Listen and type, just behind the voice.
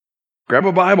Grab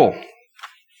a Bible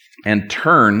and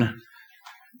turn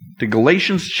to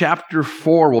Galatians chapter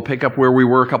 4. We'll pick up where we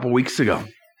were a couple weeks ago.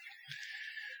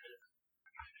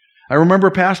 I remember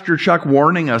Pastor Chuck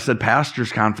warning us at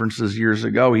pastors' conferences years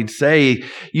ago. He'd say,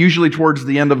 usually towards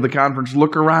the end of the conference,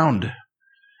 look around.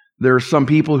 There are some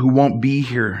people who won't be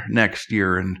here next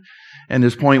year. And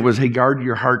his point was, hey, guard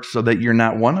your heart so that you're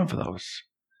not one of those.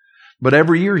 But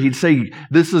every year he'd say,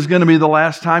 this is going to be the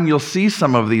last time you'll see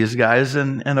some of these guys.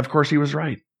 And of course he was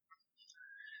right.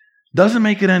 Doesn't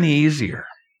make it any easier.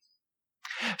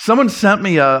 Someone sent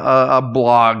me a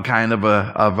blog kind of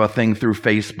a thing through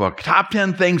Facebook. Top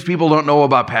 10 things people don't know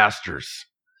about pastors.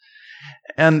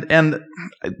 And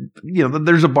you know,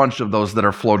 there's a bunch of those that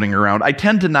are floating around. I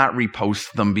tend to not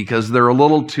repost them because they're a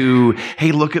little too,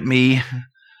 hey, look at me,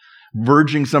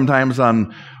 verging sometimes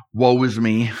on woe is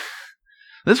me.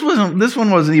 This one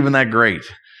wasn't even that great.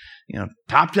 You know,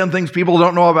 top 10 things people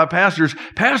don't know about pastors.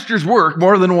 Pastors work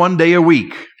more than one day a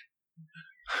week.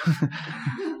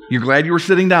 You're glad you were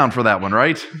sitting down for that one,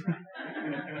 right?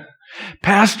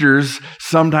 Pastors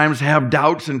sometimes have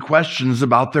doubts and questions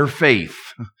about their faith.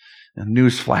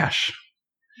 Newsflash.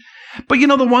 But you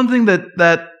know, the one thing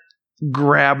that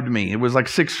grabbed me, it was like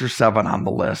 6 or 7 on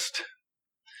the list.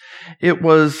 It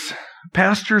was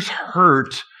pastors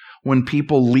hurt when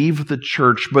people leave the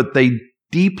church, but they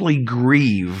deeply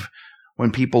grieve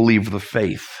when people leave the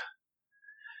faith.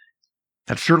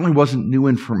 That certainly wasn't new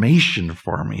information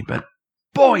for me, but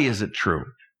boy, is it true.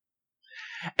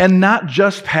 And not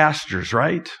just pastors,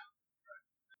 right?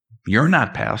 You're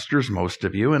not pastors, most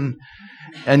of you,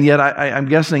 and yet I'm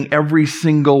guessing every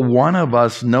single one of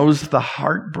us knows the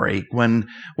heartbreak when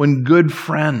good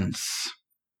friends,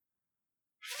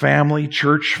 family,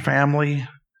 church family,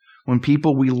 when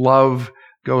people we love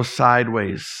go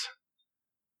sideways.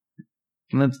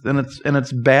 And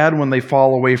it's bad when they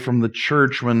fall away from the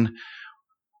church, when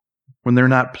they're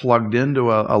not plugged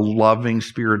into a loving,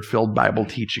 Spirit-filled Bible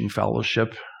teaching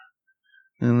fellowship.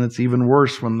 And it's even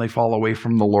worse when they fall away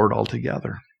from the Lord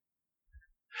altogether.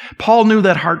 Paul knew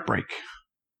that heartbreak.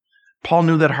 Paul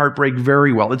knew that heartbreak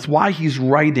very well. It's why he's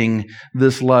writing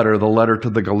this letter, the letter to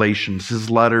the Galatians, his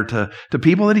letter to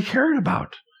people that he cared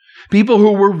about. People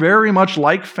who were very much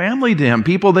like family to him.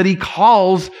 People that he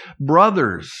calls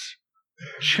brothers,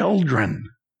 children,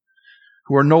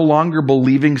 who are no longer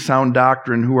believing sound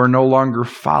doctrine, who are no longer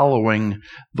following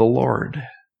the Lord.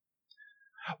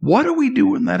 What do we do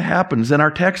when that happens? In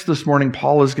our text this morning,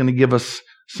 Paul is going to give us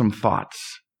some thoughts.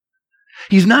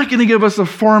 He's not going to give us a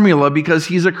formula because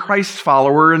he's a Christ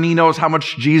follower and he knows how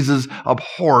much Jesus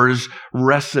abhors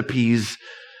recipes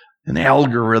and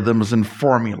algorithms and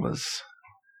formulas.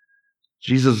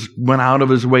 Jesus went out of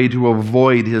his way to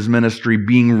avoid his ministry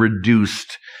being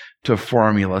reduced to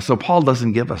formula. So Paul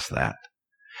doesn't give us that.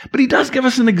 But he does give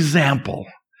us an example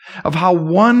of how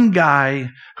one guy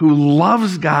who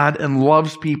loves God and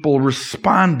loves people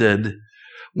responded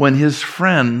when his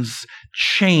friends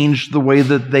changed the way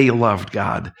that they loved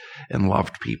God and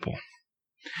loved people.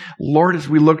 Lord, as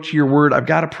we look to your word, I've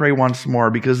got to pray once more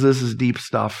because this is deep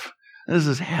stuff. This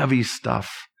is heavy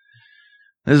stuff.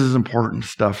 This is important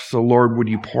stuff. So Lord, would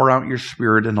you pour out your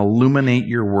Spirit and illuminate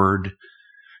your word?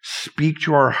 Speak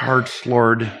to our hearts,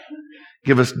 Lord.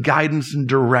 Give us guidance and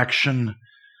direction.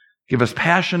 Give us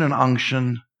passion and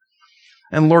unction.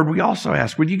 And Lord, we also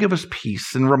ask, would you give us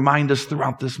peace and remind us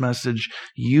throughout this message,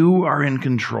 you are in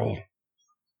control.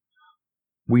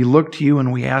 We look to you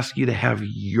and we ask you to have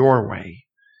your way.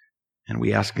 And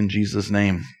we ask in Jesus'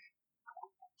 name.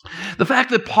 The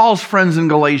fact that Paul's friends in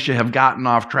Galatia have gotten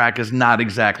off track is not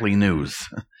exactly news.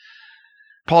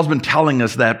 Paul's been telling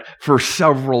us that for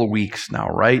several weeks now,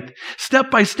 right? Step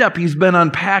by step, he's been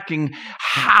unpacking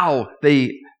how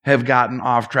they have gotten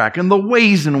off track and the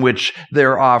ways in which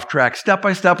they're off track, step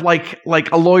by step,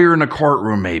 like a lawyer in a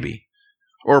courtroom maybe,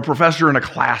 or a professor in a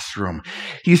classroom.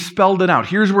 He's spelled it out.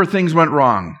 Here's where things went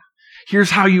wrong.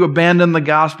 Here's how you abandon the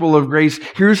gospel of grace.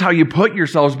 Here's how you put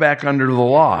yourselves back under the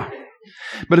law.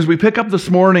 But as we pick up this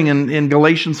morning in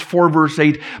Galatians 4, verse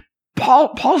 8,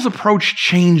 Paul's approach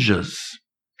changes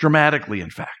dramatically, in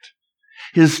fact.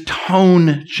 His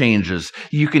tone changes.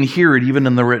 You can hear it even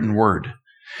in the written word.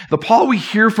 The Paul we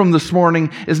hear from this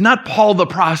morning is not Paul the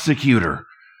prosecutor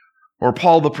or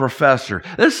Paul the professor.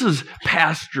 This is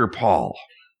Pastor Paul.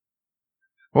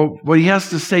 Well, what he has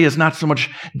to say is not so much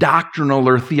doctrinal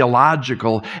or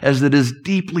theological as it is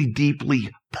deeply, deeply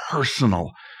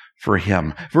personal for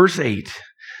him. Verse 8,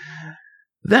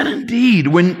 then indeed,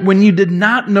 when you did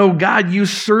not know God, you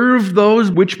served those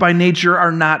which by nature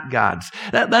are not gods.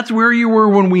 That's where you were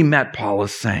when we met, Paul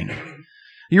is saying.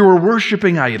 You were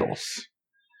worshiping idols.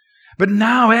 But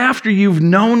now, after you've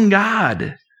known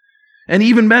God, and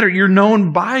even better, you're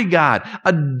known by God,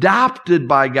 adopted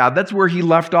by God. That's where he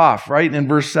left off, right? In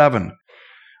verse 7.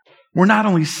 We're not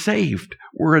only saved,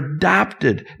 we're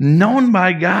adopted, known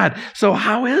by God. So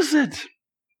how is it?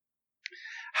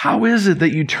 How is it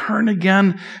that you turn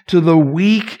again to the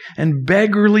weak and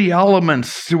beggarly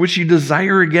elements to which you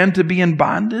desire again to be in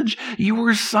bondage? You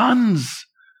were sons.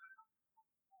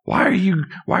 Why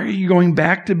are you going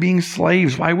back to being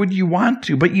slaves? Why would you want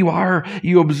to? But you are.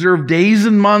 You observe days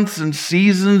and months and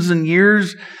seasons and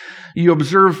years. You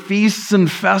observe feasts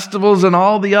and festivals and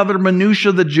all the other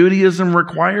minutiae that Judaism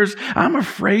requires. I'm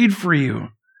afraid for you,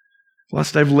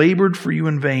 lest I've labored for you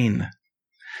in vain.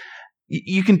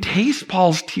 You can taste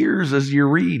Paul's tears as you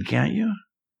read, can't you?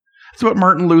 That's what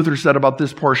Martin Luther said about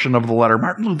this portion of the letter.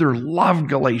 Martin Luther loved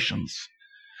Galatians.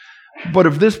 But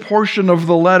of this portion of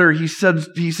the letter, he said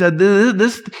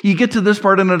this, you get to this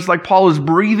part and it's like Paul is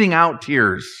breathing out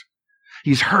tears.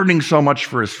 He's hurting so much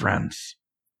for his friends.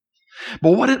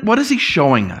 But what is he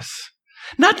showing us?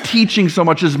 Not teaching so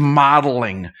much as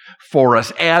modeling for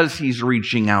us as he's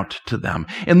reaching out to them.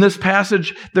 In this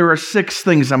passage, there are 6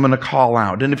 things I'm going to call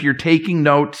out. And if you're taking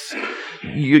notes,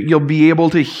 you'll be able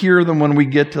to hear them when we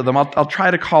get to them. I'll try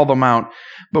to call them out.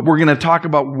 But we're going to talk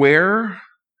about where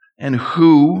and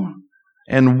who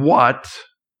and what,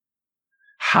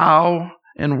 how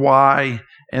and why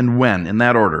and when, in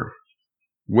that order.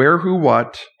 Where, who,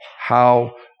 what,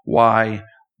 how, why,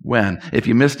 when. If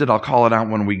you missed it, I'll call it out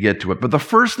when we get to it. But the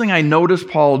first thing I noticed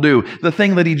Paul do, the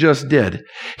thing that he just did,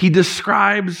 he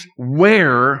describes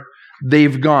where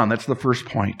they've gone. That's the first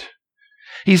point.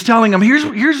 He's telling them, here's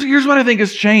what I think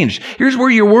has changed. Here's where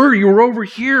you were. You were over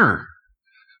here.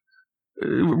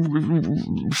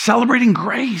 Celebrating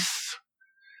grace.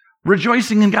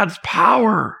 Rejoicing in God's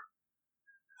power.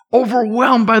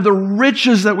 Overwhelmed by the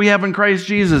riches that we have in Christ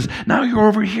Jesus. Now you're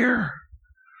over here.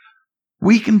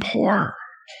 Weak and poor.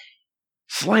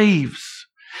 Slaves.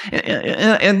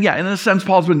 And yeah, in a sense,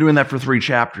 Paul's been doing that for 3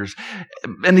 chapters.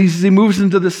 And he moves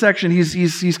into this section,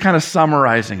 he's kind of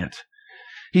summarizing it.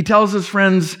 He tells his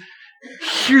friends,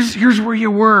 here's where you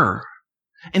were.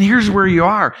 And here's where you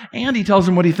are. And he tells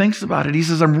them what he thinks about it. He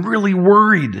says, I'm really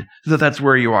worried that that's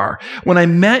where you are. When I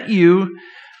met you,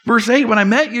 verse 8, when I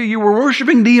met you, you were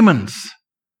worshiping demons.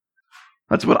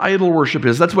 That's what idol worship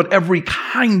is. That's what every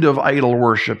kind of idol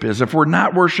worship is. If we're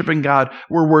not worshiping God,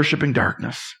 we're worshiping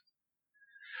darkness.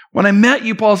 When I met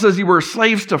you, Paul says, you were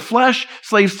slaves to flesh,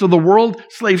 slaves to the world,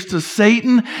 slaves to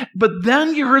Satan. But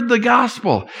then you heard the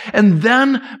gospel. And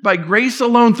then by grace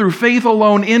alone, through faith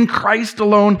alone, in Christ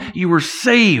alone, you were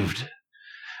saved.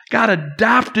 God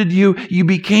adopted you. You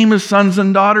became his sons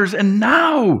and daughters. And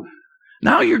now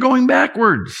you're going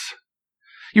backwards.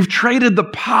 You've traded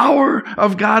the power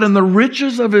of God and the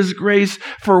riches of his grace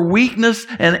for weakness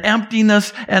and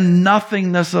emptiness and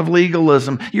nothingness of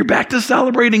legalism. You're back to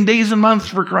celebrating days and months,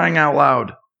 for crying out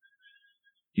loud.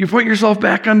 You put yourself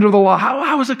back under the law.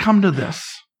 How has it come to this?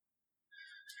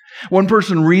 One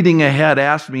person reading ahead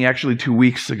asked me actually 2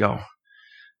 weeks ago,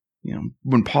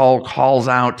 when Paul calls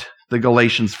out the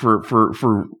Galatians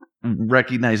for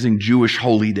recognizing Jewish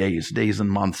holy days and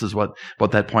months is what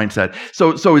that points at.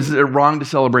 So is it wrong to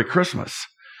celebrate Christmas?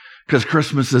 Because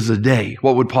Christmas is a day.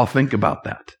 What would Paul think about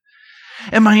that?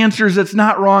 And my answer is it's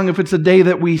not wrong if it's a day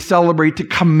that we celebrate to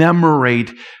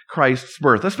commemorate Christ's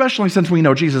birth, especially since we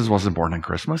know Jesus wasn't born on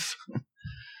Christmas.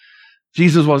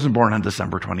 Jesus wasn't born on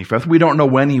December 25th. We don't know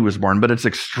when he was born, but it's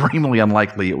extremely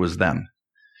unlikely it was then.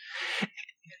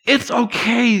 It's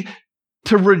okay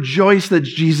to rejoice that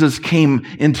Jesus came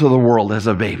into the world as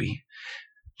a baby,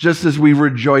 just as we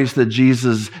rejoice that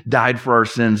Jesus died for our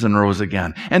sins and rose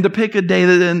again. And to pick a day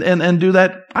and do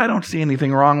that, I don't see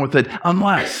anything wrong with it,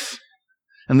 unless,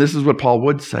 and this is what Paul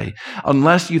would say,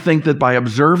 unless you think that by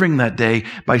observing that day,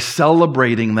 by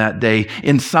celebrating that day,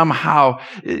 in somehow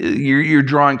you're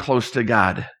drawing close to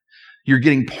God. You're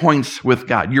getting points with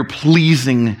God. You're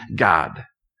pleasing God.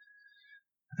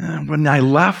 When I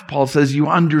left, Paul says, you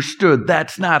understood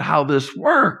that's not how this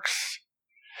works.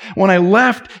 When I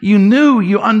left, you knew,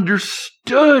 you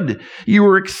understood. You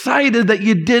were excited that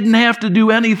you didn't have to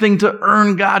do anything to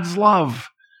earn God's love.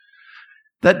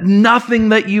 That nothing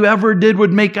that you ever did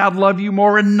would make God love you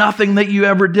more, and nothing that you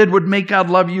ever did would make God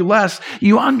love you less.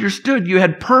 You understood you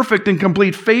had perfect and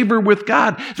complete favor with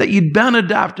God, that you'd been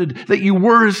adopted, that you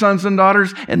were his sons and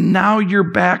daughters, and now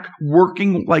you're back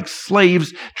working like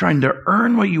slaves, trying to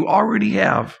earn what you already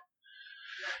have.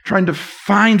 Trying to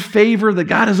find favor that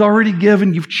God has already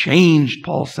given. You've changed,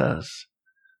 Paul says.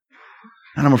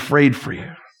 And I'm afraid for you.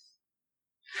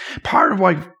 Part of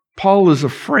why Paul is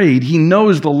afraid. He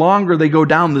knows the longer they go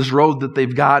down this road that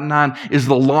they've gotten on is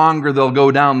the longer they'll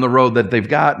go down the road that they've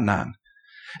gotten on.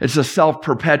 It's a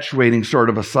self-perpetuating sort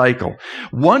of a cycle.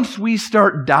 Once we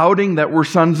start doubting that we're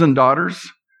sons and daughters,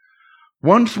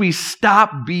 once we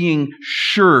stop being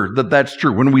sure that that's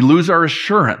true, when we lose our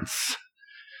assurance,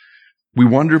 we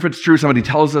wonder if it's true. Somebody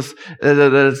tells us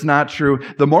that it's not true.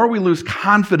 The more we lose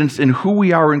confidence in who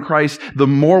we are in Christ, the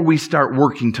more we start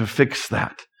working to fix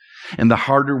that. And the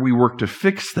harder we work to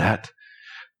fix that,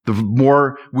 the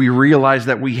more we realize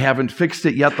that we haven't fixed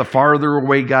it yet. The farther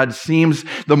away God seems,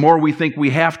 the more we think we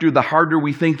have to, the harder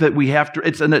we think that we have to.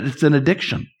 It's an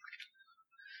addiction.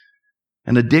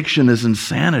 An addiction is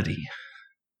insanity.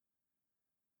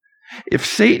 If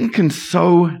Satan can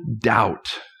sow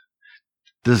doubt,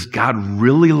 does God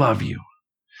really love you?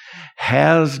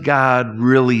 Has God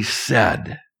really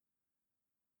said?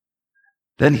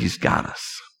 Then he's got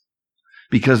us.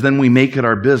 Because then we make it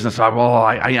our business.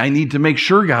 I need to make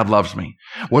sure God loves me.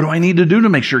 What do I need to do to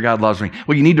make sure God loves me?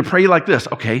 Well, you need to pray like this.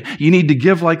 Okay. You need to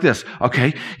give like this.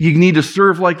 Okay. You need to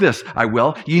serve like this. I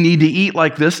will. You need to eat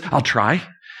like this. I'll try.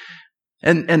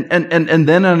 And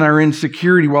then in our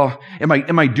insecurity, well,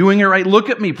 am I doing it right? Look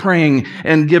at me praying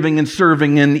and giving and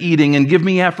serving and eating, and give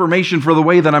me affirmation for the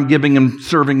way that I'm giving and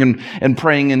serving and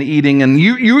praying and eating. And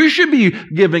you should be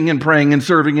giving and praying and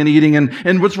serving and eating.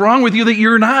 And what's wrong with you that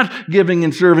you're not giving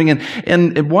and serving?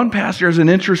 And one pastor has an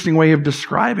interesting way of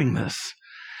describing this.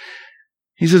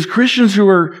 He says Christians who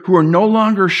are no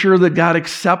longer sure that God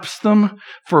accepts them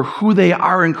for who they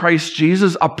are in Christ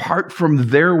Jesus apart from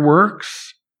their works,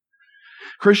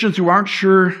 Christians who aren't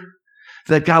sure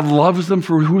that God loves them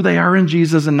for who they are in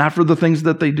Jesus and not for the things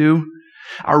that they do,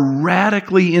 are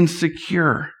radically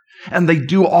insecure. And they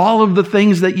do all of the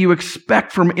things that you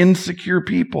expect from insecure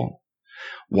people.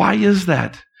 Why is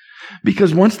that?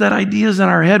 Because once that idea is in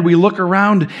our head, we look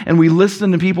around and we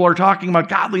listen and people are talking about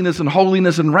godliness and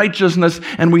holiness and righteousness,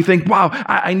 and we think, wow,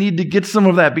 I need to get some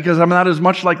of that because I'm not as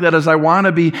much like that as I want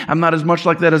to be. I'm not as much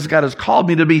like that as God has called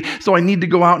me to be. So I need to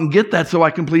go out and get that so I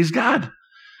can please God.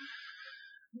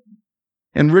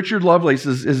 And Richard Lovelace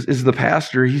is the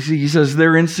pastor. He says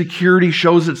their insecurity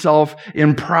shows itself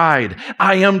in pride.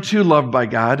 I am too loved by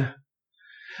God.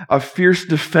 A fierce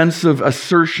defensive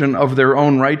assertion of their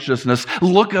own righteousness.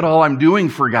 Look at all I'm doing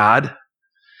for God.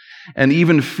 And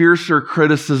even fiercer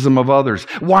criticism of others.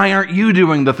 Why aren't you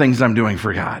doing the things I'm doing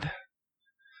for God?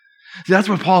 See, that's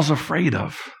what Paul's afraid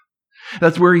of.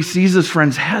 That's where he sees his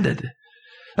friends headed.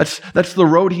 That's the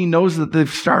road he knows that they've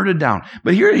started down.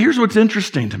 But here's what's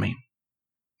interesting to me.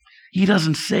 He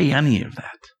doesn't say any of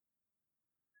that.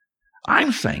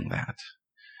 I'm saying that.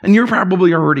 And you're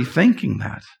probably already thinking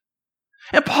that.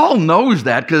 And Paul knows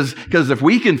that because if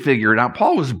we can figure it out,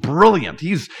 Paul was brilliant.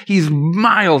 He's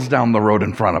miles down the road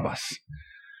in front of us.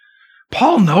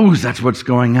 Paul knows that's what's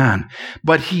going on.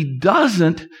 But he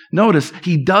doesn't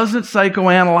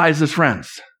psychoanalyze his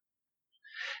friends.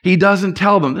 He doesn't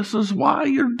tell them, this is why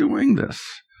you're doing this.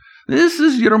 This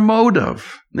is your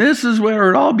motive. This is where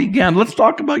it all began. Let's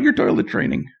talk about your toilet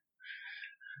training.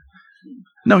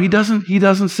 No, he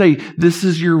doesn't say, this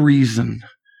is your reason.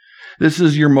 This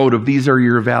is your motive. These are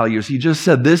your values. He just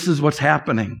said, this is what's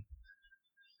happening.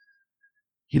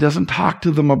 He doesn't talk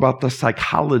to them about the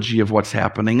psychology of what's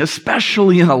happening,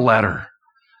 especially in a letter.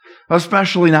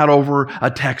 Especially not over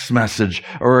a text message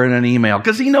or in an email,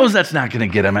 because he knows that's not going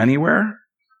to get him anywhere.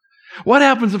 What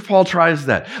happens if Paul tries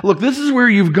that? Look, this is where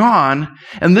you've gone,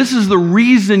 and this is the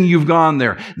reason you've gone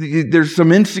there. There's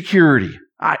some insecurity.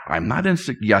 I'm not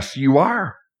insecure. Yes, you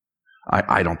are.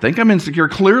 I don't think I'm insecure.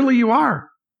 Clearly you are.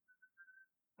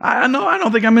 I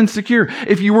don't think I'm insecure.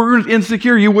 If you were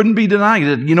insecure, you wouldn't be denying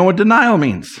it. You know what denial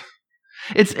means?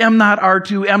 It's M not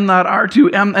R2, M not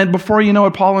R2, M, and before you know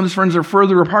it, Paul and his friends are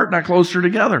further apart, not closer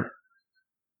together.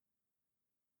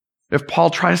 If Paul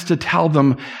tries to tell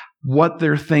them what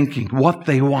they're thinking, what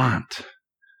they want,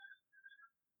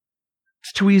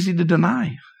 it's too easy to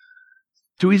deny.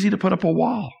 Too easy to put up a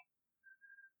wall.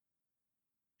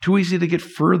 Too easy to get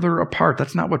further apart.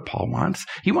 That's not what Paul wants.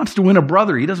 He wants to win a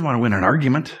brother. He doesn't want to win an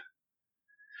argument.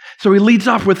 So he leads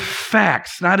off with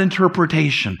facts, not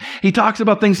interpretation. He talks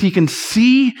about things he can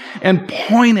see and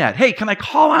point at. Hey, can I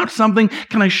call out something?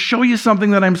 Can I show you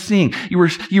something that I'm seeing? You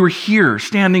were here,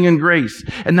 standing in grace,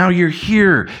 and now you're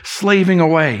here, slaving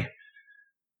away.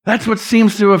 That's what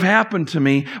seems to have happened to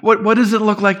me. What does it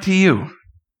look like to you?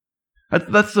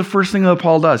 That's the first thing that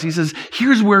Paul does. He says,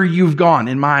 here's where you've gone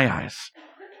in my eyes.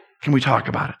 Can we talk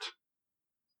about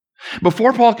it?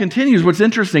 Before Paul continues, what's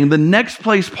interesting, the next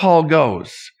place Paul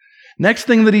goes, next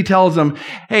thing that he tells them,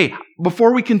 hey,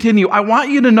 before we continue, I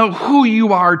want you to know who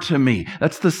you are to me.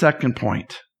 That's the second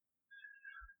point.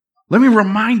 Let me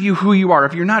remind you who you are.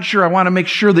 If you're not sure, I want to make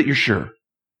sure that you're sure.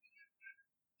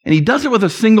 And he does it with a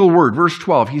single word. Verse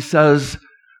 12, he says,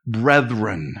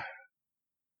 brethren.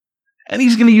 And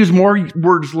he's going to use more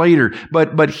words later.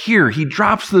 But here, he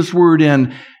drops this word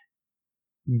in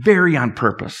very on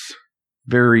purpose.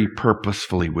 Very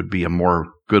purposefully would be a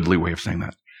more goodly way of saying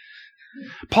that.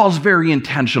 Paul's very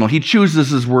intentional. He chooses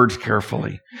his words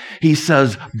carefully. He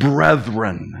says,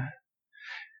 brethren.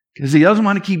 Because he doesn't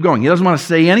want to keep going. He doesn't want to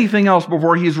say anything else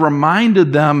before he's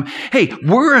reminded them, hey,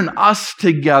 we're in us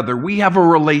together. We have a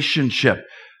relationship.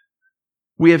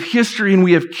 We have history and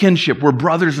we have kinship. We're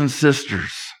brothers and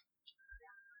sisters.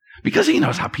 Because he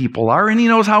knows how people are and he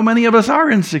knows how many of us are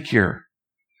insecure.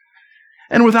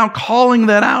 And without calling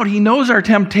that out, he knows our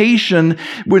temptation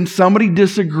when somebody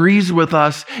disagrees with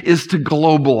us is to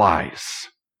globalize.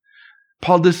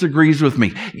 Paul disagrees with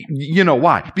me. You know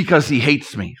why? Because he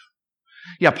hates me.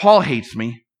 Yeah, Paul hates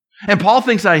me. And Paul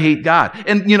thinks I hate God.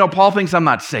 And, Paul thinks I'm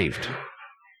not saved.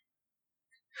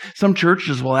 Some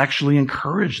churches will actually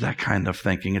encourage that kind of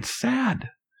thinking. It's sad.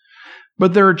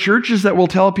 But there are churches that will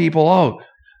tell people,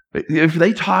 if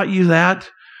they taught you that,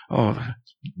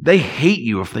 they hate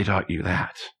you if they taught you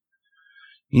that.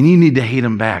 And you need to hate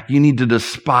them back. You need to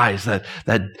despise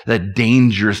that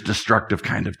dangerous, destructive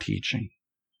kind of teaching.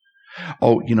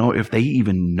 If they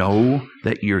even know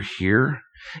that you're here,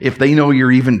 if they know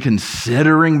you're even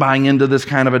considering buying into this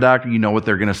kind of a doctrine, you know what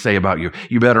they're going to say about you.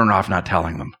 You better off not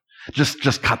telling them.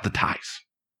 Just cut the ties.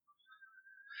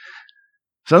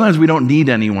 Sometimes we don't need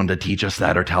anyone to teach us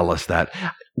that or tell us that.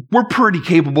 We're pretty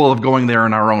capable of going there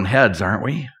in our own heads, aren't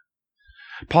we?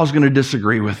 Paul's going to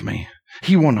disagree with me.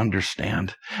 He won't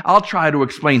understand. I'll try to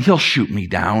explain. He'll shoot me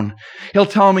down. He'll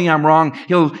tell me I'm wrong.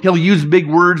 He'll use big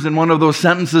words in one of those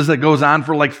sentences that goes on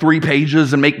for like 3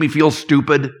 pages and make me feel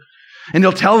stupid. And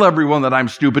he'll tell everyone that I'm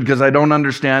stupid because I don't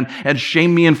understand and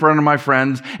shame me in front of my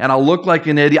friends and I'll look like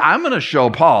an idiot. I'm going to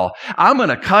show Paul. I'm going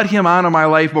to cut him out of my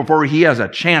life before he has a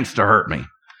chance to hurt me.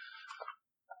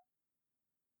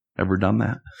 Ever done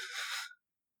that?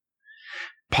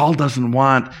 Paul doesn't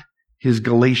want his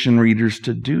Galatian readers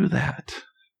to do that.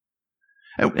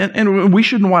 And we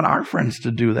shouldn't want our friends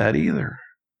to do that either.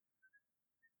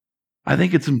 I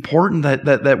think it's important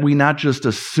that we not just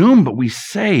assume, but we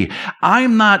say,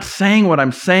 I'm not saying what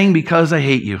I'm saying because I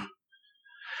hate you.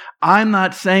 I'm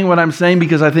not saying what I'm saying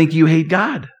because I think you hate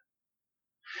God.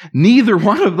 Neither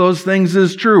one of those things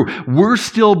is true. We're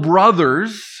still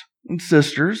brothers and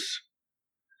sisters.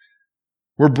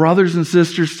 We're brothers and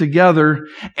sisters together,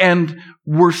 and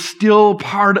we're still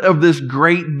part of this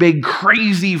great, big,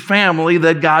 crazy family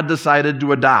that God decided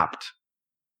to adopt.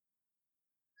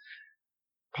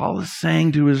 Paul is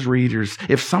saying to his readers,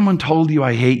 if someone told you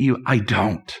I hate you, I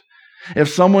don't. If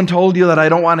someone told you that I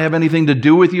don't want to have anything to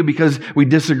do with you because we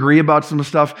disagree about some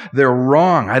stuff, they're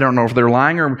wrong. I don't know if they're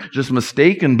lying or just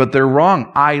mistaken, but they're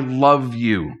wrong. I love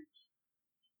you.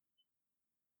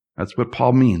 That's what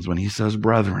Paul means when he says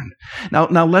brethren.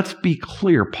 Now let's be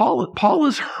clear. Paul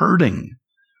is hurting.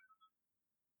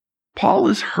 Paul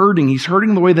is hurting. He's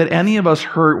hurting the way that any of us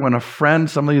hurt when a friend,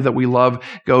 somebody that we love,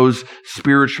 goes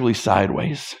spiritually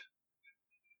sideways.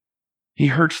 He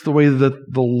hurts the way that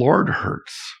the Lord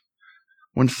hurts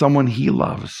when someone he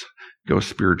loves goes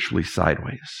spiritually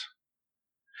sideways.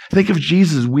 Think of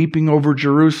Jesus weeping over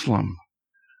Jerusalem.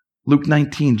 Luke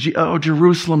 19,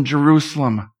 Jerusalem,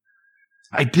 Jerusalem.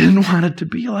 I didn't want it to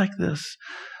be like this.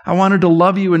 I wanted to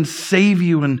love you and save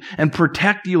you and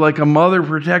protect you like a mother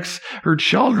protects her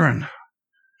children.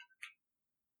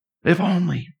 If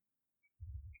only.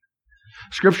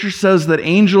 Scripture says that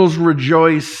angels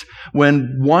rejoice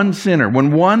when one sinner,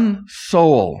 when one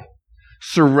soul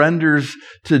surrenders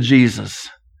to Jesus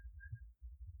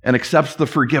and accepts the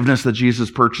forgiveness that Jesus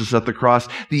purchased at the cross.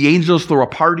 The angels throw a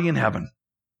party in heaven.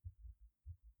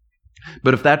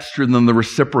 But if that's true, then the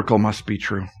reciprocal must be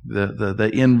true. The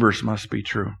inverse must be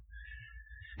true.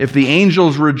 If the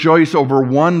angels rejoice over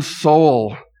one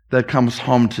soul that comes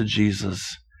home to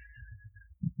Jesus,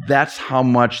 that's how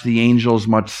much the angels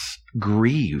must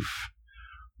grieve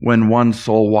when one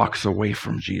soul walks away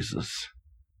from Jesus.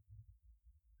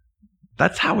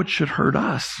 That's how it should hurt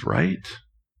us, right?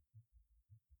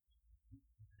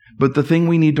 But the thing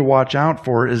we need to watch out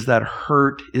for is that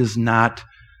hurt is not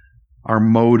our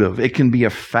motive. It can be a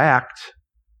fact,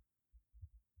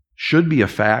 should be a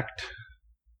fact,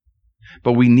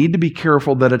 but we need to be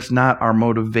careful that it's not our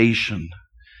motivation.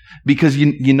 Because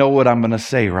you know what I'm going to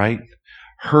say, right?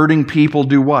 Hurting people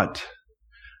do what?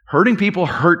 Hurting people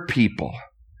hurt people.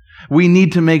 We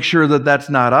need to make sure that that's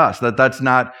not us, that that's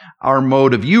not our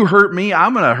motive. You hurt me,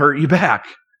 I'm going to hurt you back.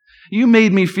 You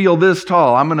made me feel this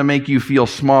tall, I'm going to make you feel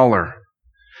smaller.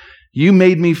 You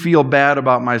made me feel bad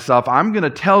about myself. I'm going to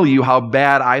tell you how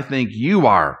bad I think you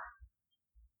are.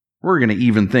 We're going to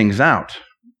even things out.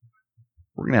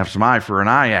 We're going to have some eye for an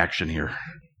eye action here.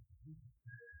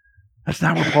 That's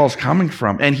not where Paul's coming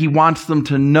from. And he wants them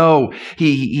to know.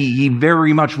 He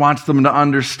very much wants them to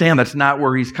understand that's not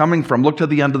where he's coming from. Look to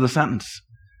the end of the sentence.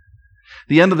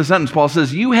 The end of the sentence, Paul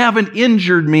says, you haven't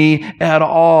injured me at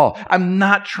all. I'm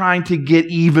not trying to get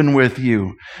even with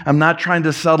you. I'm not trying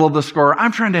to settle the score.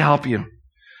 I'm trying to help you.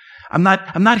 I'm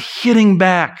not hitting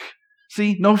back.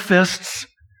 See, no fists.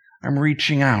 I'm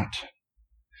reaching out.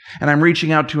 And I'm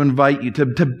reaching out to invite you,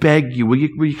 to beg you. Will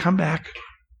you come back?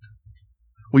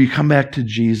 Will you come back to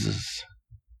Jesus?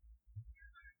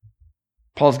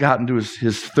 Paul's gotten to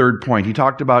his third point. He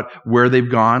talked about where they've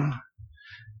gone.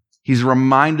 He's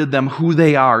reminded them who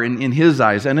they are in his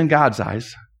eyes and in God's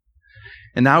eyes.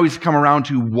 And now he's come around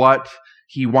to what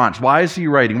he wants. Why is he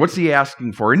writing? What's he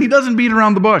asking for? And he doesn't beat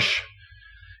around the bush.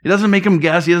 He doesn't make them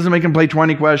guess. He doesn't make them play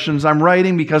 20 questions. I'm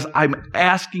writing because I'm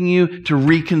asking you to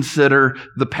reconsider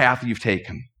the path you've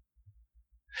taken.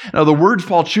 Now, the words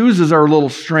Paul chooses are a little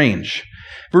strange.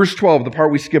 Verse 12, the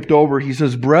part we skipped over, he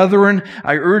says, brethren,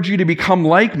 I urge you to become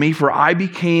like me, for I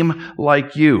became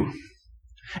like you.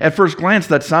 At first glance,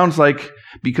 that sounds like,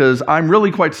 because I'm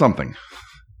really quite something.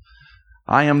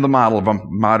 I am the model of a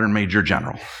modern major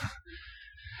general.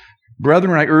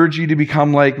 Brethren, I urge you to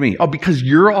become like me. Oh, because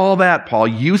you're all that, Paul.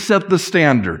 You set the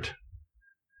standard.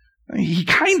 He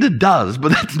kind of does, but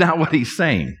that's not what he's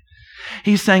saying.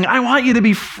 He's saying, I want you to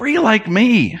be free like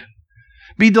me.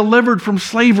 Be delivered from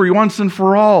slavery once and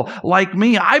for all, like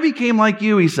me. I became like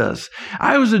you, he says.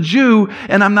 I was a Jew,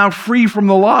 and I'm now free from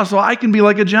the law, so I can be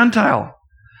like a Gentile.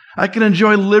 I can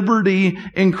enjoy liberty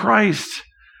in Christ.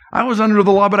 I was under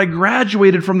the law, but I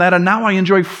graduated from that, and now I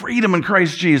enjoy freedom in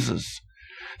Christ Jesus.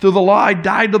 Through the law, I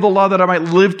died to the law that I might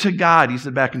live to God, he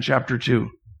said back in chapter 2.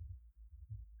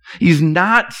 He's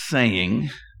not saying,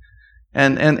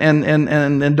 and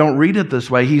don't read it this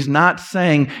way, he's not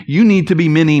saying you need to be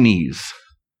mini-me's.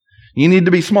 You need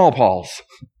to be small Pauls.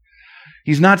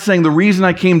 He's not saying the reason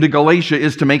I came to Galatia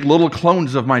is to make little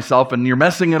clones of myself and you're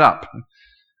messing it up.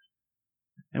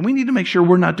 And we need to make sure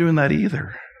we're not doing that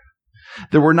either.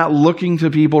 That we're not looking to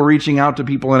people, reaching out to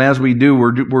people, and as we do,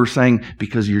 we're saying,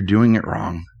 because you're doing it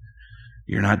wrong.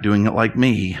 You're not doing it like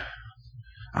me.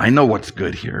 I know what's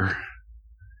good here.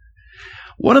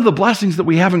 One of the blessings that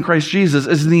we have in Christ Jesus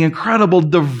is the incredible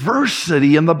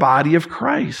diversity in the body of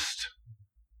Christ.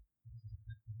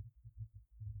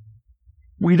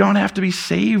 We don't have to be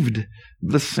saved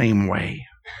the same way.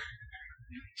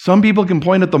 Some people can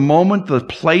point at the moment, the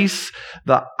place,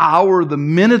 the hour, the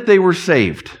minute they were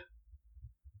saved.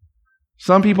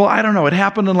 Some people, I don't know, it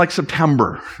happened in like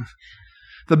September.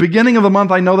 The beginning of the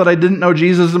month, I know that I didn't know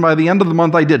Jesus, and by the end of the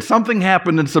month, I did. Something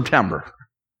happened in September.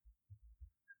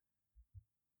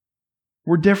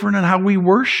 We're different in how we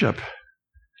worship.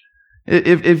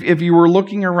 If you were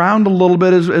looking around a little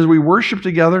bit as we worship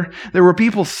together, there were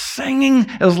people singing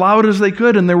as loud as they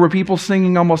could, and there were people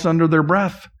singing almost under their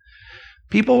breath.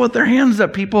 People with their hands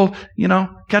up, people,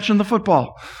 catching the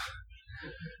football.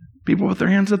 People with their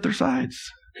hands at their sides.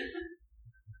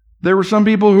 There were some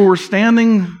people who were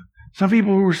standing, some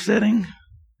people who were sitting.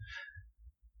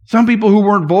 Some people who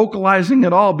weren't vocalizing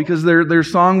at all because their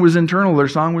song was internal, their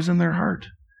song was in their heart.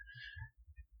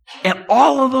 And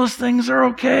all of those things are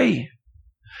okay.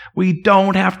 We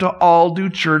don't have to all do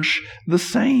church the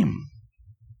same.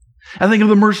 I think of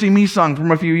the Mercy Me song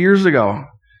from a few years ago.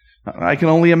 I can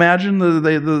only imagine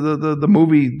the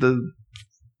movie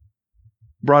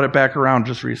brought it back around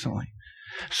just recently.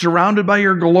 Surrounded by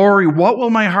your glory, what will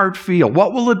my heart feel?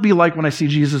 What will it be like when I see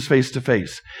Jesus face to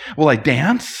face? Will I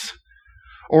dance?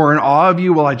 Or in awe of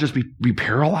you, will I just be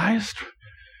paralyzed?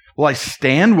 Will I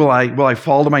stand? Will I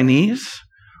fall to my knees?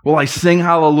 Will I sing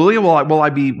hallelujah? Will I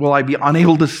be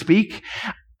unable to speak?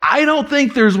 I don't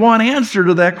think there's one answer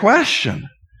to that question.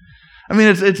 I mean,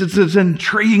 it's an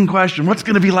intriguing question. What's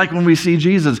going to be like when we see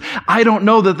Jesus? I don't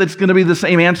know that that's going to be the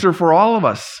same answer for all of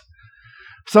us.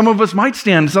 Some of us might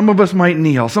stand, some of us might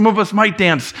kneel, some of us might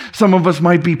dance, some of us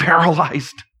might be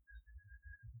paralyzed.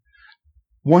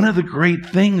 One of the great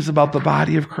things about the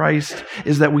body of Christ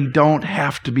is that we don't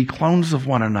have to be clones of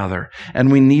one another.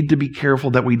 And we need to be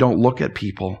careful that we don't look at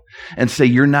people and say,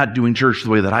 you're not doing church the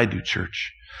way that I do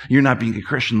church. You're not being a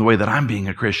Christian the way that I'm being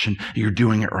a Christian. You're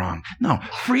doing it wrong. No,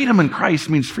 freedom in Christ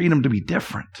means freedom to be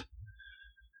different.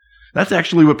 That's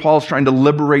actually what Paul's trying to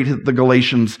liberate the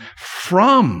Galatians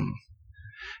from.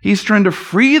 He's trying to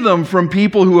free them from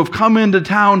people who have come into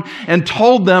town and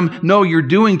told them, no, you're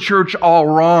doing church all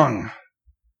wrong.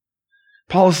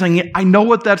 Paul is saying, I know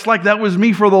what that's like. That was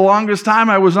me for the longest time.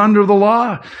 I was under the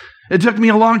law. It took me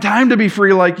a long time to be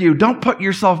free like you. Don't put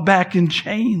yourself back in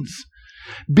chains.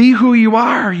 Be who you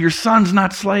are. You're sons,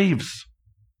 not slaves.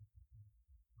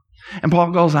 And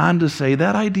Paul goes on to say,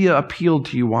 that idea appealed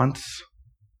to you once.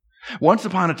 Once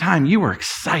upon a time, you were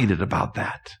excited about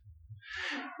that.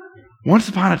 Once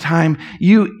upon a time,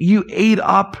 you ate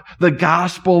up the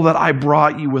gospel that I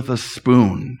brought you with a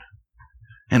spoon.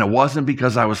 And it wasn't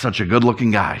because I was such a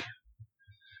good-looking guy.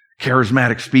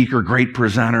 Charismatic speaker, great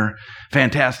presenter,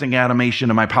 fantastic animation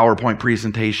in my PowerPoint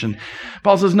presentation.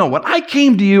 Paul says, no, when I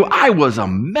came to you, I was a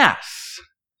mess.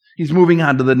 He's moving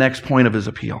on to the next point of his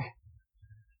appeal.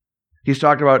 He's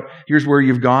talked about, here's where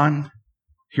you've gone.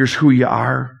 Here's who you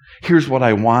are. Here's what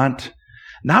I want.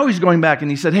 Now he's going back and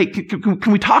he said, hey,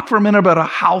 can we talk for a minute about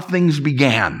how things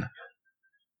began?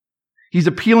 He's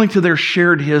appealing to their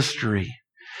shared history.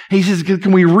 He says,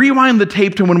 can we rewind the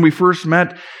tape to when we first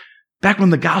met? Back when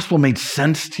the gospel made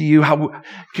sense to you,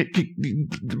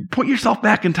 put yourself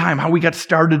back in time, how we got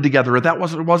started together. It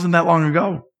wasn't that long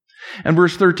ago. And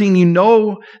verse 13, you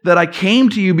know that I came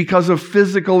to you because of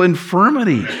physical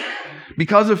infirmity.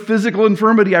 Because of physical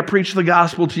infirmity, I preached the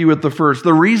gospel to you at the first.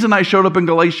 The reason I showed up in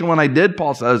Galatia when I did,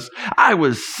 Paul says, I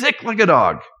was sick like a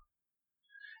dog.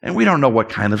 And we don't know what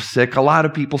kind of sick. A lot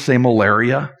of people say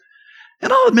malaria.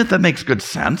 And I'll admit that makes good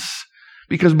sense.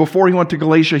 Because before he went to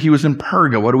Galatia, he was in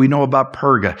Perga. What do we know about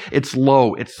Perga? It's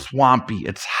low, it's swampy,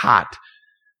 it's hot.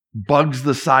 Bugs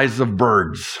the size of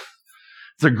birds.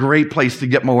 It's a great place to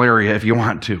get malaria if you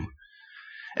want to.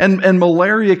 And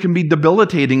malaria can be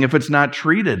debilitating if it's not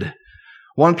treated.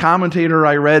 One commentator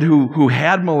I read who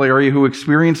had malaria, who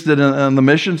experienced it in the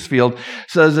missions field,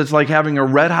 says it's like having a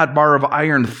red-hot bar of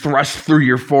iron thrust through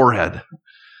your forehead.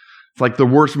 It's like the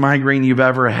worst migraine you've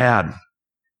ever had.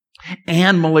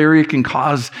 And malaria can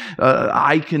cause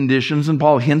eye conditions, and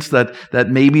Paul hints that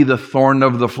maybe the thorn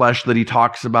of the flesh that he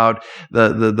talks about,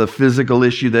 the physical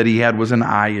issue that he had, was an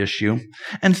eye issue.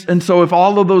 And so if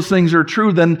all of those things are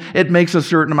true, then it makes a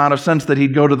certain amount of sense that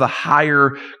he'd go to the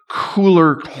higher,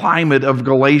 cooler climate of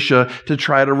Galatia to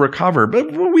try to recover.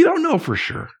 But we don't know for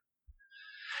sure.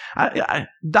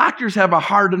 Doctors have a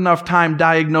hard enough time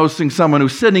diagnosing someone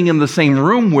who's sitting in the same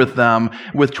room with them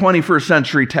with 21st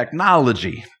century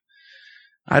technology.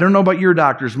 I don't know about your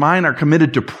doctors. Mine are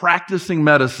committed to practicing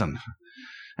medicine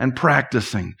and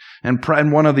practicing. And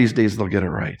one of these days they'll get it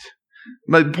right.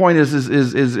 But the point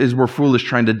is we're foolish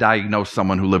trying to diagnose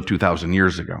someone who lived 2,000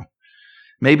 years ago.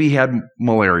 Maybe he had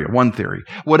malaria, one theory.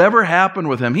 Whatever happened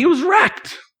with him, he was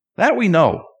wrecked. That we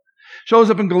know. Shows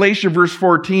up in Galatia verse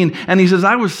 14, and he says,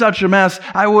 I was such a mess,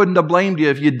 I wouldn't have blamed you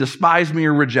if you'd despised me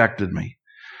or rejected me.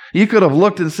 You could have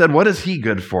looked and said, what is he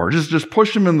good for? Just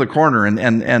push him in the corner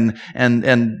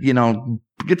and you know,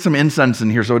 get some incense in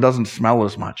here so it doesn't smell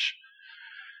as much.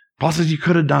 Paul says, you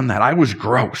could have done that. I was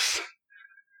gross.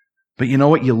 But you know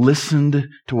what? You listened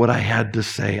to what I had to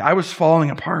say. I was falling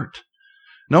apart.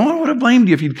 No one would have blamed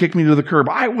you if you'd kicked me to the curb.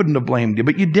 I wouldn't have blamed you,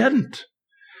 but you didn't.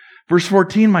 Verse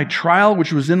 14, my trial,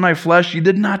 which was in my flesh, you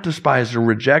did not despise or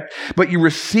reject, but you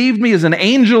received me as an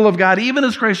angel of God, even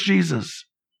as Christ Jesus.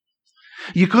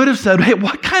 You could have said, hey,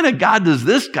 what kind of God does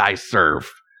this guy serve?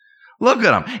 Look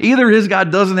at him. Either his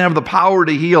God doesn't have the power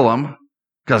to heal him,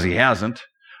 because he hasn't,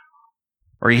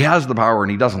 or he has the power and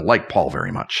he doesn't like Paul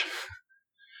very much.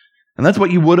 And that's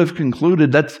what you would have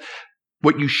concluded. That's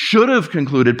what you should have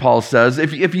concluded, Paul says,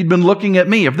 if you'd been looking at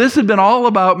me. If this had been all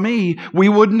about me, we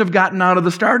wouldn't have gotten out of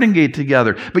the starting gate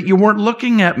together. But you weren't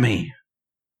looking at me.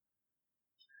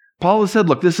 Paul has said,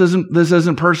 look, this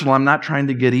isn't personal. I'm not trying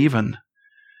to get even.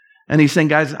 And he's saying,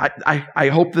 guys, I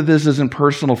hope that this isn't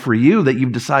personal for you, that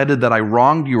you've decided that I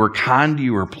wronged you or conned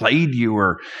you or played you,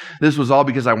 or this was all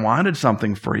because I wanted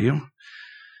something for you.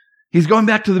 He's going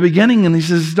back to the beginning and he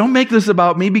says, don't make this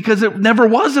about me, because it never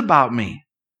was about me.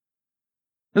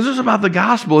 This is about the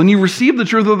gospel, and you received the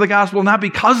truth of the gospel not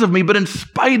because of me, but in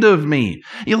spite of me.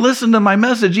 You listened to my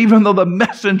message even though the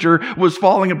messenger was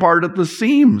falling apart at the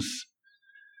seams.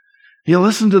 You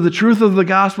listened to the truth of the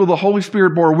gospel, the Holy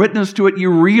Spirit bore witness to it, you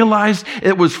realized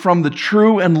it was from the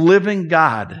true and living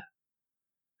God.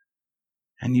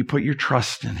 And you put your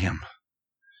trust in him.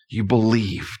 You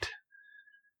believed.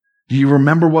 Do you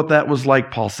remember what that was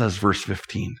like, Paul says, verse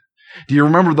 15? Do you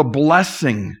remember the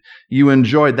blessing you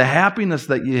enjoyed, the happiness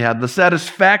that you had, the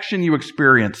satisfaction you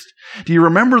experienced? Do you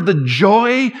remember the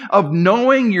joy of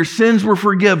knowing your sins were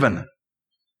forgiven?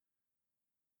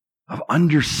 Of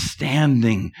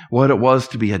understanding what it was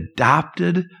to be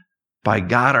adopted by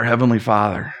God, our Heavenly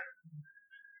Father?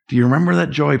 Do you remember that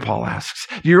joy, Paul asks?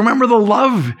 Do you remember the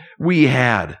love we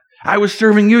had? I was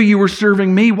serving you, you were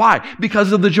serving me. Why?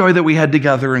 Because of the joy that we had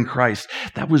together in Christ.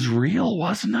 That was real,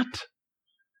 wasn't it?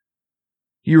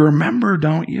 You remember,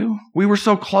 don't you? We were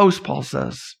so close, Paul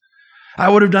says. I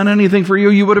would have done anything for you.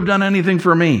 You would have done anything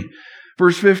for me.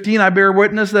 Verse 15, I bear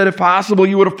witness that if possible,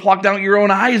 you would have plucked out your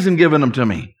own eyes and given them to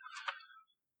me.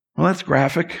 Well, that's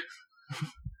graphic.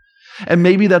 And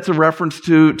maybe that's a reference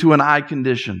to an eye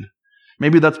condition.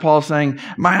 Maybe that's Paul saying,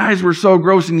 my eyes were so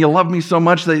gross and you loved me so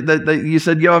much that you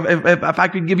said, if I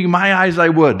could give you my eyes, I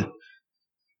would.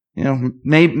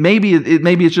 Maybe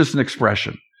it's just an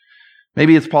expression.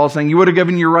 Maybe it's Paul saying, you would have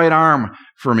given your right arm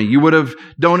for me. You would have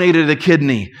donated a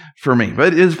kidney for me.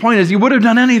 But his point is, you would have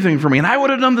done anything for me, and I would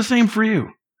have done the same for you.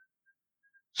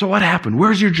 So what happened?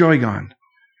 Where's your joy gone?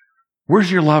 Where's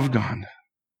your love gone?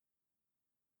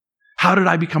 How did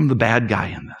I become the bad guy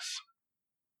in this?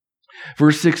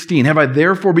 Verse 16, have I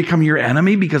therefore become your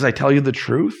enemy because I tell you the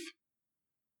truth?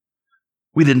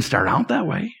 We didn't start out that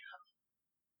way.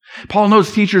 Paul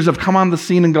knows teachers have come on the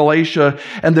scene in Galatia,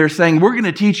 and they're saying, we're going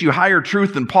to teach you higher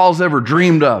truth than Paul's ever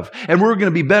dreamed of, and we're going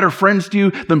to be better friends to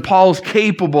you than Paul's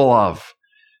capable of.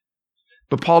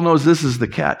 But Paul knows this is the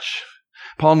catch.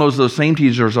 Paul knows those same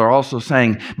teachers are also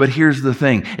saying, but here's the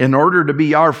thing. In order to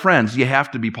be our friends, you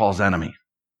have to be Paul's enemy.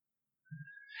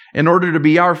 In order to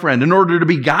be our friend, in order to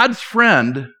be God's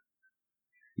friend,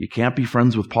 you can't be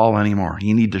friends with Paul anymore.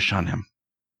 You need to shun him.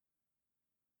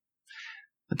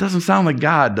 It doesn't sound like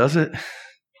God, does it?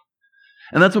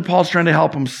 And that's what Paul's trying to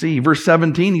help him see. Verse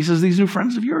 17, he says, these new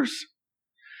friends of yours,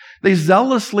 they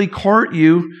zealously court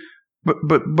you,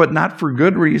 but not for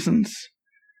good reasons.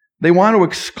 They want to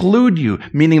exclude you,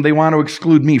 meaning they want to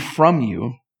exclude me from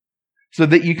you, so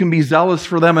that you can be zealous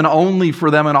for them and only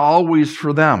for them and always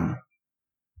for them.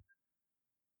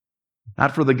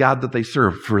 Not for the God that they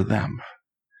serve, for them.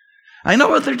 I know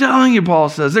what they're telling you, Paul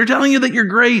says. They're telling you that you're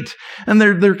great. And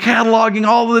they're cataloging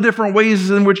all the different ways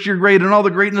in which you're great and all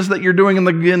the greatness that you're doing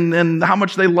and how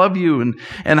much they love you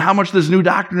and how much this new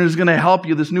doctrine is going to help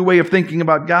you. This new way of thinking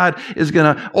about God is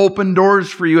going to open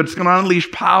doors for you. It's going to unleash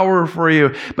power for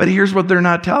you. But here's what they're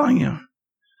not telling you.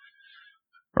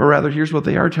 Or rather, here's what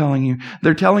they are telling you.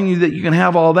 They're telling you that you can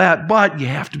have all that, but you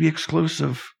have to be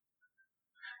exclusive.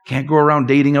 Can't go around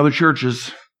dating other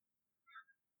churches.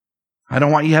 I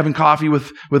don't want you having coffee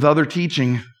with other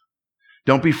teaching.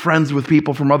 Don't be friends with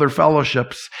people from other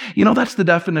fellowships. That's the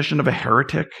definition of a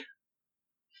heretic.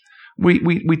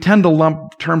 We tend to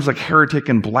lump terms like heretic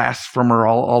and blasphemer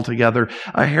all together.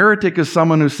 A heretic is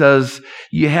someone who says,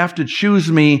 you have to choose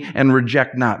me and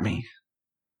reject not me.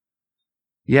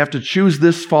 You have to choose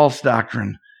this false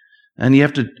doctrine, and you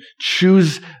have to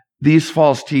choose these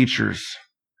false teachers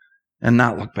and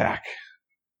not look back.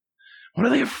 What are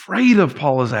they afraid of,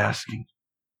 Paul is asking.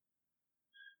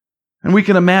 And we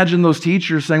can imagine those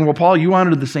teachers saying, well, Paul, you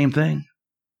wanted the same thing.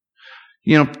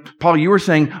 Paul, you were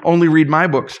saying, only read my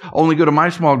books, only go to my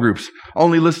small groups,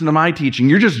 only listen to my teaching.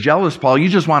 You're just jealous, Paul. You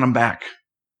just want them back.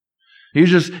 You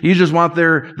just want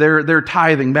their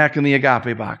tithing back in the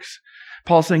agape box.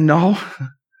 Paul's saying, no,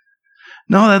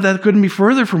 that couldn't be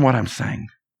further from what I'm saying.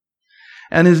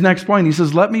 And his next point, he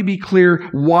says, let me be clear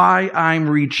why I'm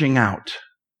reaching out.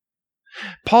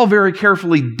 Paul very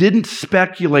carefully didn't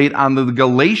speculate on the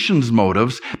Galatians'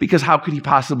 motives, because how could he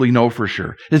possibly know for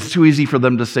sure? It's too easy for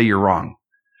them to say you're wrong.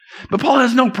 But Paul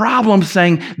has no problem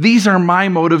saying, these are my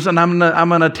motives, and I'm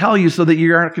going to tell you so that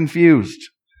you aren't confused.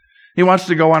 He wants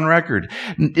to go on record.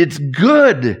 It's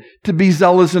good to be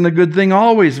zealous in a good thing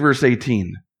always, verse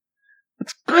 18.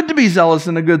 It's good to be zealous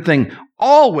in a good thing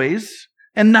always,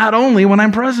 and not only when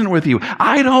I'm present with you.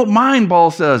 I don't mind,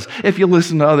 Paul says, if you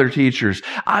listen to other teachers.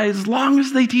 As long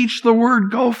as they teach the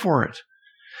word, go for it.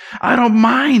 I don't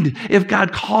mind if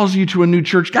God calls you to a new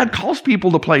church. God calls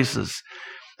people to places.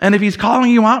 And if he's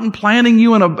calling you out and planting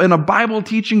you in a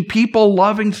Bible-teaching,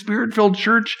 people-loving, Spirit-filled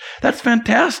church, that's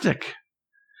fantastic.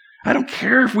 I don't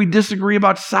care if we disagree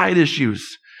about side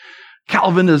issues,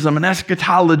 Calvinism and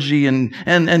eschatology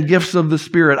and gifts of the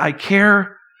Spirit. I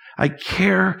care.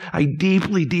 I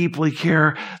deeply, deeply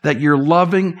care that you're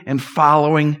loving and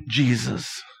following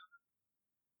Jesus.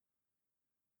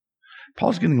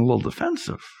 Paul's getting a little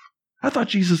defensive. I thought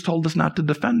Jesus told us not to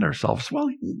defend ourselves. Well,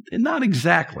 not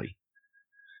exactly.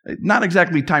 Not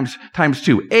exactly times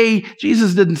two.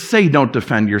 Jesus didn't say don't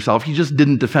defend yourself. He just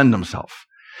didn't defend himself.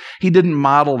 He didn't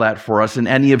model that for us in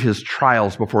any of his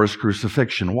trials before his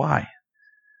crucifixion. Why?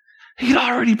 He'd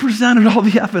already presented all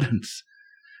the evidence.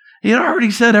 He had already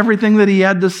said everything that he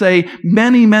had to say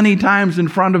many, many times in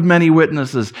front of many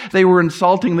witnesses. They were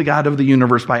insulting the God of the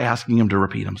universe by asking him to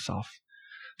repeat himself.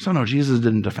 So no, Jesus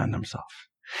didn't defend himself.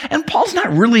 And Paul's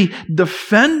not really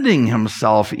defending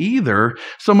himself either,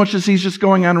 so much as he's just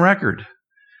going on record.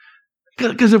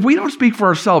 Because if we don't speak for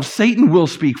ourselves, Satan will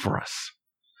speak for us.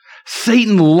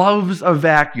 Satan loves a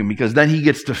vacuum because then he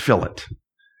gets to fill it.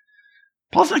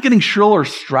 Paul's not getting shrill or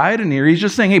strident here. He's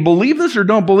just saying, hey, believe this or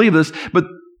don't believe this, but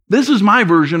this is my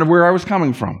version of where I was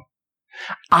coming from.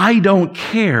 I don't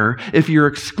care if you're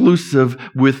exclusive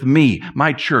with me,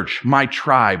 my church, my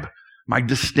tribe, my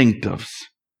distinctives.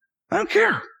 I don't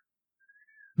care.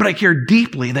 But I care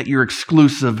deeply that you're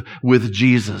exclusive with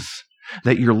Jesus,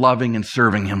 that you're loving and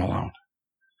serving him alone.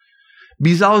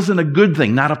 Be zealous in a good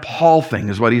thing, not a Paul thing,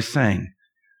 is what he's saying.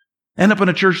 End up in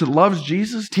a church that loves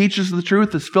Jesus, teaches the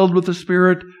truth, is filled with the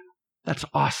Spirit. That's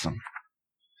awesome.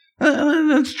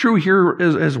 That's true here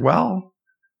as well.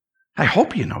 I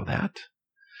hope you know that.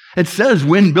 It says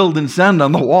win, build, and send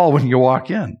on the wall when you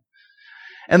walk in.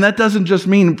 And that doesn't just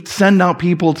mean send out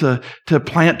people to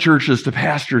plant churches, to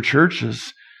pastor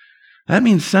churches. That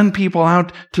means send people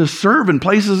out to serve in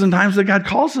places and times that God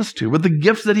calls us to, with the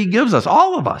gifts that he gives us,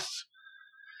 all of us.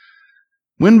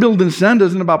 Win, build, and send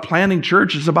isn't about planting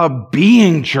church, it's about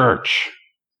being church.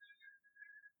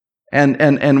 And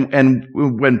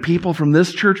when people from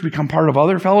this church become part of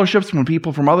other fellowships, when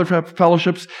people from other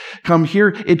fellowships come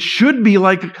here, it should be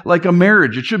like a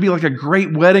marriage. It should be like a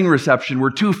great wedding reception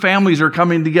where two families are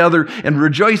coming together and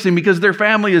rejoicing because their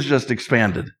family has just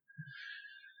expanded.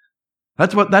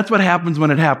 That's what happens when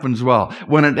it happens well.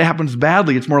 When it happens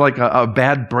badly, it's more like a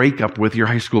bad breakup with your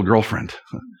high school girlfriend.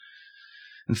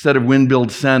 Instead of win,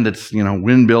 build, send, it's,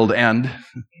 win, build, end.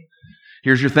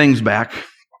 Here's your things back.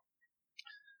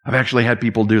 I've actually had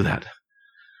people do that.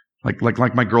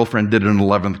 Like my girlfriend did in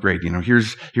 11th grade.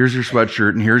 Here's your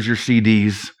sweatshirt and here's your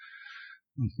CDs.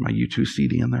 My U2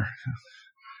 CD in there.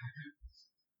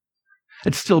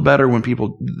 It's still better than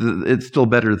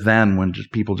when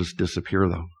people just disappear,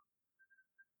 though.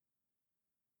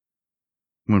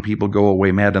 When people go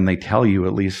away mad and they tell you,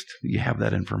 at least you have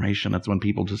that information. That's when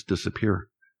people just disappear.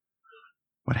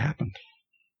 What happened?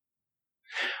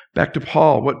 Back to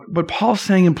Paul. What Paul's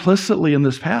saying implicitly in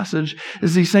this passage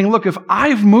is he's saying, look, if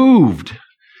I've moved,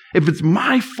 if it's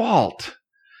my fault,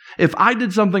 if I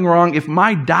did something wrong, if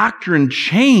my doctrine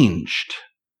changed,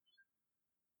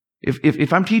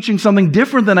 if I'm teaching something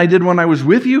different than I did when I was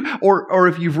with you, or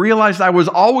if you've realized I was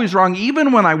always wrong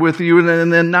even when I'm with you,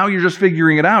 and then now you're just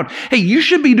figuring it out, hey, you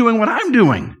should be doing what I'm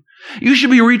doing. You should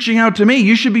be reaching out to me.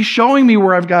 You should be showing me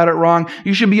where I've got it wrong.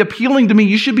 You should be appealing to me.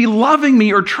 You should be loving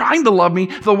me or trying to love me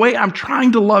the way I'm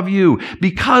trying to love you.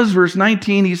 Because, verse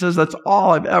 19, he says, that's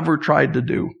all I've ever tried to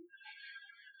do.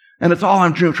 And it's all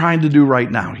I'm trying to do right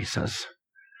now, he says.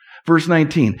 Verse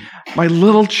 19, my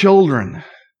little children,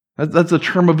 that's a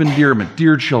term of endearment,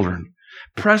 dear children,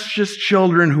 precious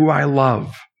children who I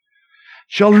love,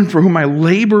 children for whom I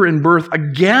labor in birth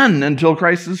again until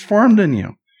Christ is formed in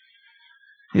you.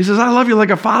 He says, I love you like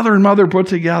a father and mother put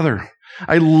together.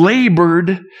 I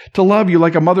labored to love you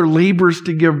like a mother labors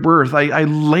to give birth. I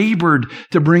labored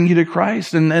to bring you to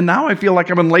Christ. And now I feel like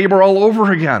I'm in labor all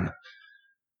over again.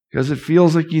 Because it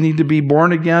feels like you need to be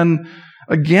born again.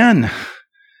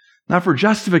 Not for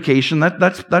justification,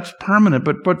 that's permanent,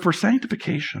 but for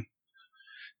sanctification.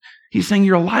 He's saying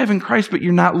you're alive in Christ, but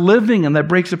you're not living, and that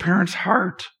breaks a parent's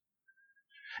heart.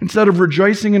 Instead of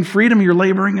rejoicing in freedom, you're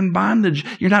laboring in bondage.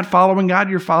 You're not following God,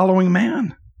 you're following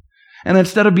man. And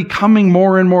instead of becoming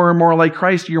more and more and more like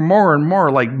Christ, you're more and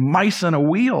more like mice in a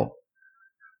wheel,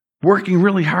 working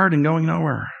really hard and going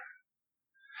nowhere.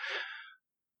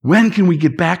 When can we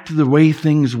get back to the way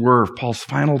things were? Paul's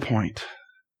final point.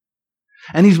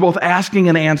 And he's both asking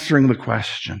and answering the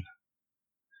question.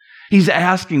 He's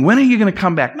asking, when are you going to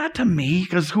come back? Not to me,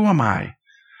 because who am I?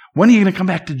 When are you going to come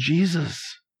back to Jesus?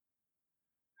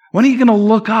 When are you going to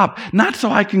look up? Not so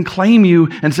I can claim you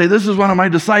and say, this is one of my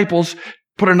disciples,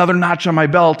 put another notch on my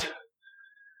belt.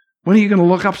 When are you going to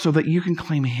look up so that you can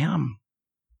claim him?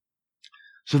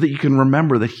 So that you can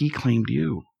remember that he claimed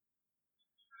you?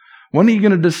 When are you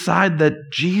going to decide that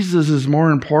Jesus is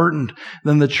more important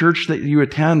than the church that you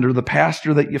attend or the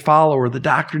pastor that you follow or the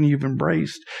doctrine you've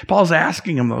embraced? Paul's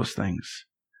asking them those things.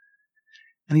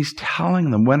 And he's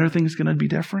telling them, when are things going to be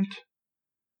different?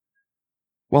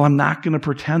 Well, I'm not going to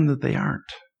pretend that they aren't.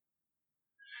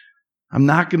 I'm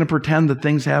not going to pretend that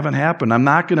things haven't happened. I'm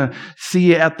not going to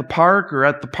see you at the park or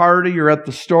at the party or at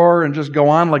the store and just go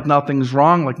on like nothing's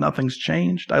wrong, like nothing's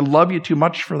changed. I love you too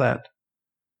much for that.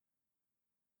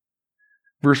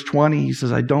 Verse 20, he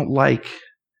says, I don't like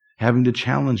having to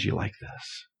challenge you like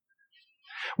this.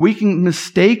 We can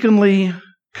mistakenly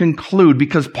conclude,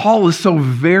 because Paul is so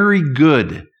very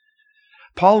good,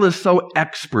 Paul is so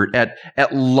expert at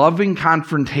loving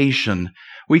confrontation,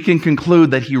 we can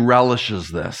conclude that he relishes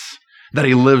this, that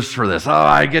he lives for this. Oh,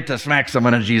 I get to smack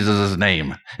someone in Jesus'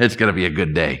 name. It's going to be a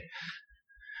good day.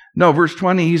 No, verse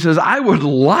 20, he says, I would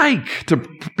like to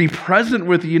be present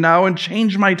with you now and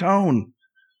change my tone.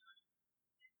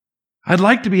 I'd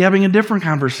like to be having a different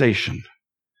conversation.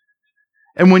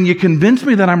 And when you convince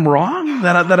me that I'm wrong,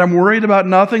 that I'm worried about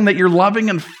nothing, that you're loving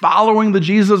and following the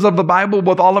Jesus of the Bible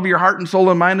with all of your heart and soul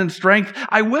and mind and strength,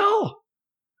 I will.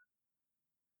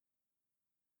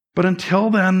 But until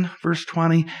then, verse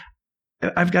 20,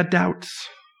 I've got doubts.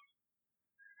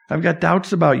 I've got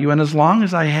doubts about you. And as long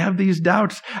as I have these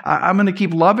doubts, I'm going to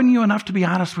keep loving you enough to be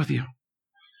honest with you.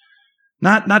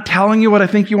 Not telling you what I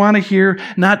think you want to hear,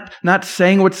 not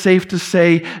saying what's safe to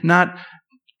say, not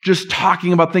just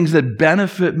talking about things that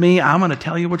benefit me. I'm going to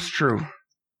tell you what's true.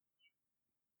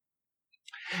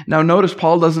 Now notice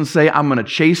Paul doesn't say, I'm going to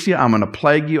chase you, I'm going to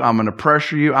plague you, I'm going to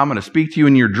pressure you, I'm going to speak to you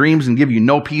in your dreams and give you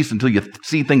no peace until you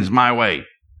see things my way.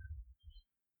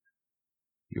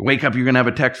 You wake up, you're going to have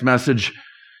a text message.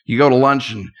 You go to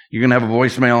lunch and you're going to have a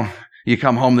voicemail. You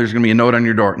come home, there's going to be a note on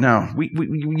your door. No,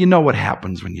 you know what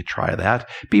happens when you try that.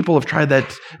 People have tried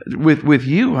that with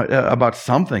you about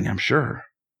something, I'm sure.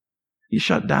 You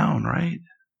shut down, right?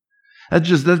 That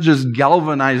just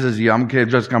galvanizes you.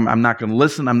 I'm not going to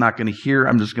listen. I'm not going to hear.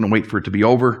 I'm just going to wait for it to be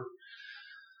over.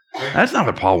 That's not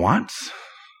what Paul wants.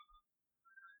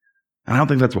 And I don't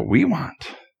think that's what we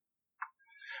want.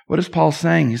 What is Paul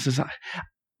saying? He says,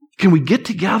 can we get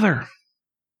together?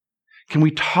 Can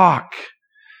we talk?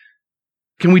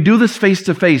 Can we do this face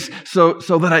to face so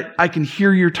that I can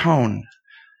hear your tone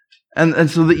and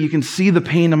so that you can see the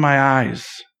pain in my eyes?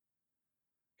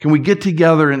 Can we get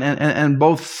together and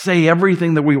both say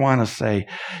everything that we want to say?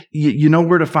 You know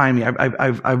where to find me.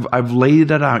 I've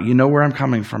laid it out. You know where I'm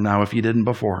coming from now if you didn't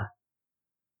before.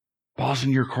 Ball's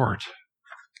in your court.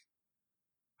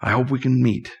 I hope we can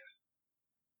meet.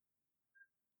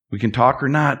 We can talk or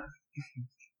not.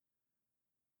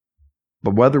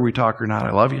 But whether we talk or not,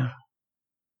 I love you.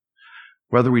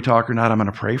 Whether we talk or not, I'm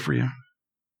going to pray for you.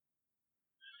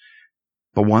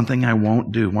 But one thing I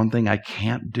won't do, one thing I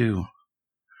can't do,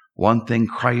 one thing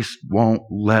Christ won't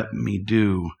let me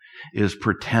do is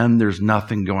pretend there's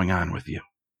nothing going on with you.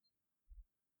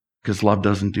 Because love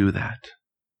doesn't do that.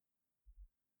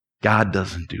 God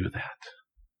doesn't do that.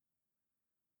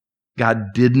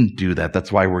 God didn't do that.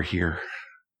 That's why we're here.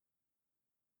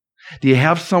 Do you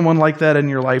have someone like that in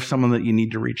your life, someone that you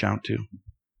need to reach out to?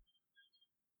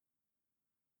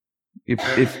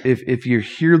 If you're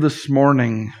here this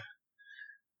morning,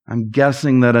 I'm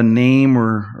guessing that a name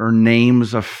or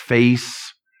names, a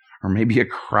face, or maybe a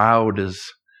crowd has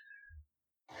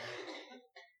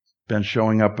been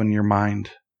showing up in your mind.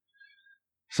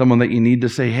 Someone that you need to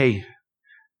say, hey,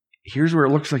 here's where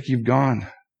it looks like you've gone.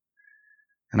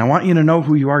 And I want you to know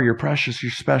who you are. You're precious.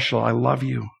 You're special. I love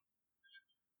you.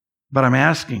 But what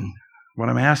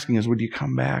I'm asking is, would you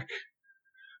come back?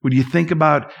 Would you think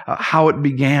about how it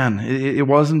began? It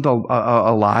wasn't a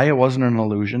lie. It wasn't an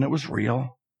illusion. It was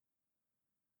real.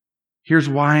 Here's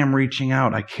why I'm reaching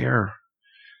out. I care.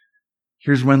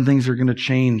 Here's when things are going to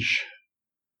change.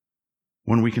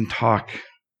 When we can talk.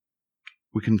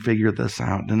 We can figure this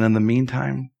out. And in the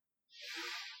meantime,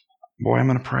 boy, I'm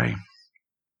going to pray.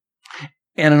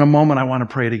 And in a moment, I want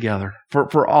to pray together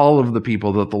for all of the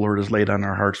people that the Lord has laid on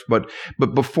our hearts. But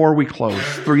before we close,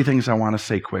 3 things I want to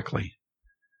say quickly.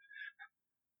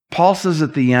 Paul says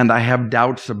at the end, I have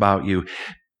doubts about you.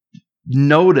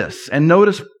 Notice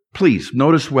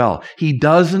well, he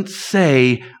doesn't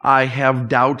say, I have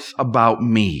doubts about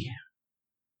me.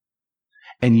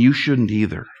 And you shouldn't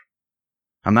either.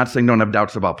 I'm not saying don't have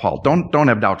doubts about Paul. Don't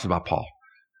have doubts about Paul.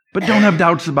 But don't have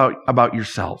doubts about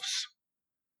yourselves.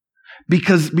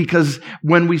 Because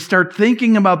when we start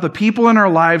thinking about the people in our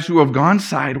lives who have gone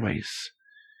sideways,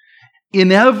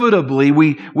 inevitably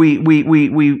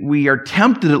we are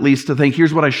tempted at least to think,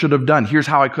 here's what I should have done. Here's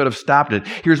how I could have stopped it.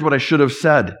 Here's what I should have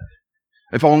said.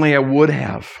 If only I would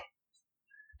have.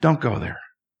 Don't go there.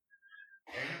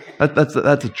 That's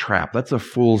a trap. That's a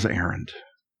fool's errand.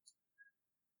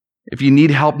 If you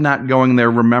need help not going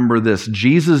there, remember this.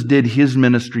 Jesus did his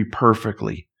ministry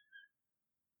perfectly.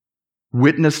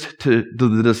 Witnessed to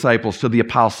the disciples, to the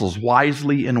apostles,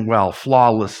 wisely and well,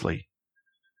 flawlessly.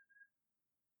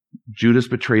 Judas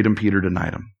betrayed him, Peter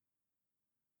denied him.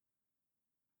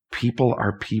 People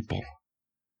are people.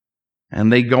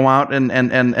 And they go out and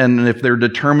if they're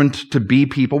determined to be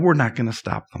people, we're not going to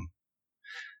stop them.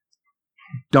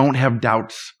 Don't have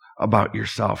doubts about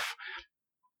yourself.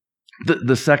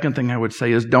 The second thing I would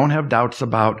say is don't have doubts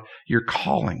about your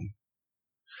calling.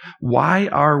 Why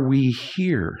are we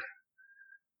here?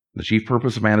 The chief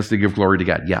purpose of man is to give glory to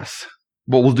God. Yes.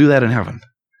 But we'll do that in heaven.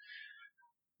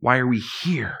 Why are we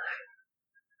here?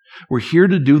 We're here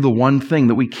to do the one thing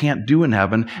that we can't do in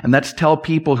heaven, and that's tell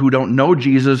people who don't know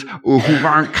Jesus or who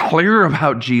aren't clear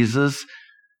about Jesus.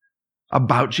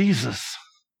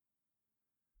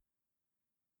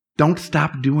 Don't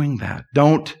stop doing that.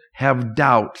 Don't have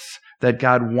doubts that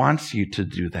God wants you to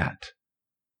do that.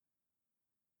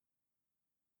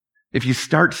 If you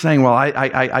start saying, well,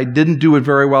 I didn't do it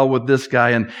very well with this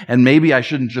guy, and maybe I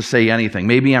shouldn't just say anything.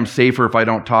 Maybe I'm safer if I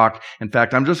don't talk. In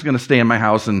fact, I'm just going to stay in my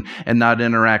house and not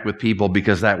interact with people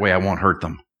because that way I won't hurt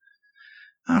them.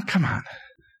 Oh, come on.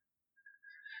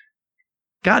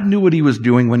 God knew what he was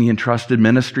doing when he entrusted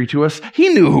ministry to us. He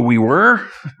knew who we were.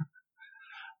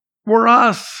 We're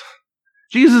us.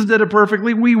 Jesus did it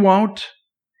perfectly. We won't.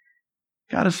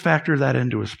 God has factored that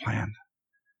into his plan.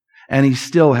 And he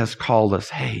still has called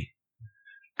us, hey,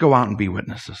 go out and be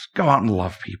witnesses. Go out and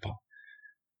love people.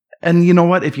 And you know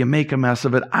what? If you make a mess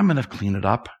of it, I'm going to clean it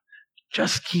up.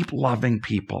 Just keep loving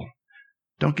people.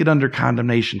 Don't get under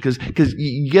condemnation. Because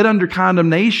you get under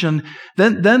condemnation,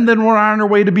 then we're on our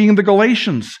way to being the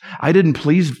Galatians. I didn't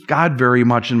please God very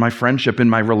much in my friendship, in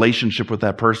my relationship with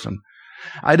that person.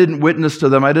 I didn't witness to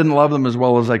them. I didn't love them as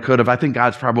well as I could have. I think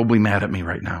God's probably mad at me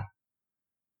right now.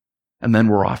 And then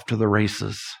we're off to the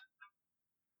races.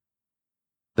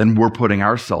 Then we're putting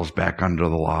ourselves back under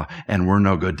the law, and we're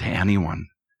no good to anyone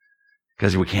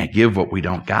because we can't give what we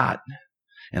don't got.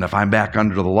 And if I'm back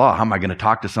under the law, how am I going to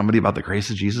talk to somebody about the grace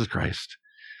of Jesus Christ?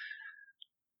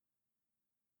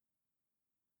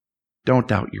 Don't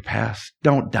doubt your past.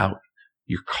 Don't doubt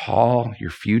your call,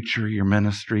 your future, your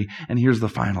ministry. And here's the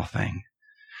final thing.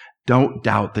 Don't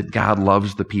doubt that God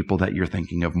loves the people that you're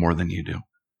thinking of more than you do.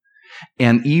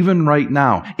 And even right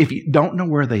now, if you don't know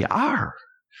where they are,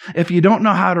 if you don't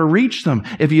know how to reach them,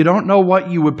 if you don't know what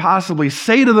you would possibly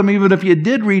say to them, even if you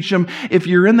did reach them, if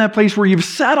you're in that place where you've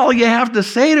said all you have to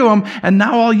say to them, and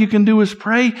now all you can do is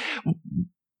pray,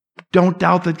 don't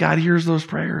doubt that God hears those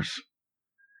prayers.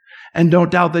 And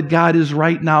don't doubt that God is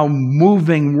right now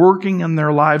moving, working in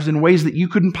their lives in ways that you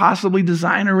couldn't possibly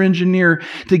design or engineer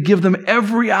to give them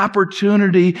every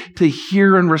opportunity to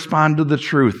hear and respond to the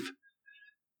truth.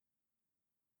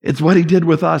 It's what he did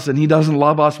with us, and he doesn't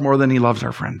love us more than he loves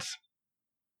our friends.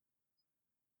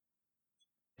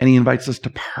 And he invites us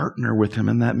to partner with him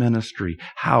in that ministry.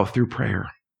 How? Through prayer.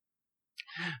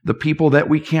 The people that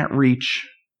we can't reach,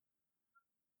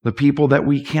 the people that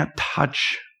we can't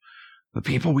touch, the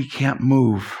people we can't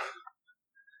move.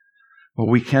 What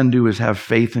we can do is have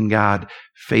faith in God,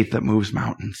 faith that moves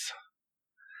mountains.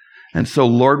 And so,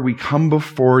 Lord, we come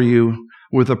before you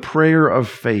with a prayer of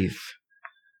faith,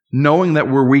 knowing that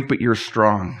we're weak, but you're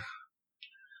strong.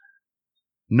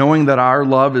 Knowing that our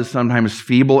love is sometimes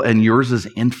feeble and yours is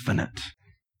infinite.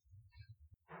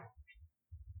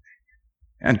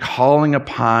 And calling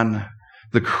upon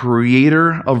the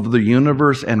creator of the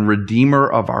universe and redeemer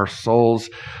of our souls,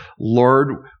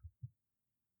 Lord,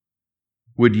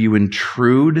 would you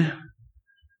intrude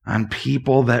on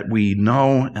people that we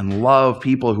know and love,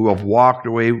 people who have walked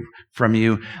away from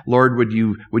you. Lord, would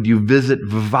you visit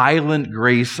violent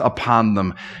grace upon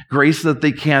them, grace that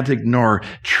they can't ignore,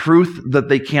 truth that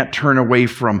they can't turn away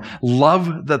from,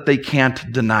 love that they can't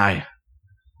deny.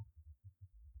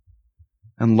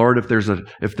 And Lord, if there's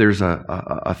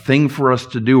a thing for us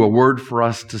to do, a word for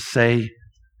us to say,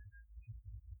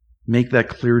 make that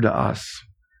clear to us.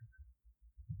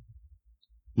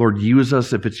 Lord, use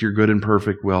us if it's your good and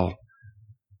perfect will.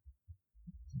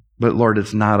 But Lord,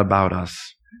 it's not about us.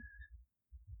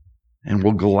 And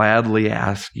we'll gladly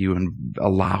ask you and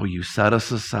allow you, set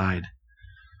us aside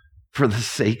for the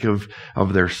sake of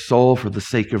their soul, for the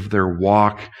sake of their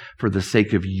walk, for the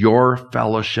sake of your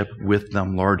fellowship with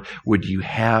them, Lord. Would you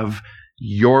have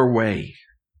your way?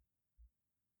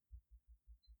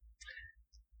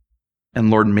 And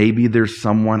Lord, maybe there's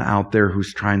someone out there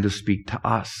who's trying to speak to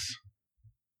us.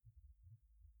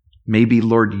 Maybe,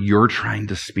 Lord, you're trying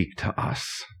to speak to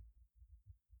us.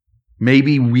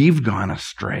 Maybe we've gone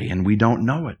astray and we don't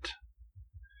know it.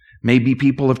 Maybe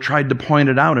people have tried to point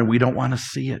it out and we don't want to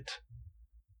see it.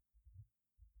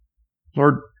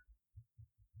 Lord,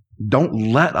 don't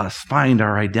let us find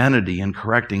our identity in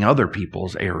correcting other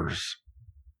people's errors.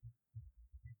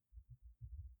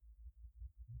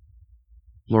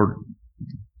 Lord,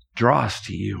 draw us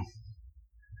to you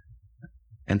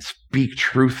and speak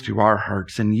truth to our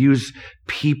hearts and use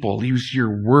people, use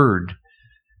your word.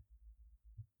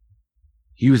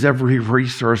 Use every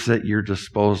resource at your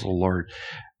disposal, Lord,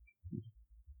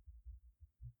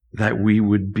 that we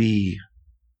would be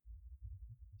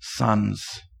sons,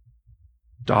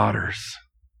 daughters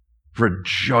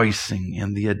rejoicing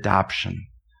in the adoption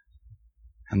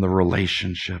and the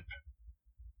relationship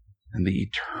and the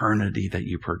eternity that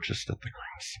you purchased at the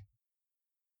cross.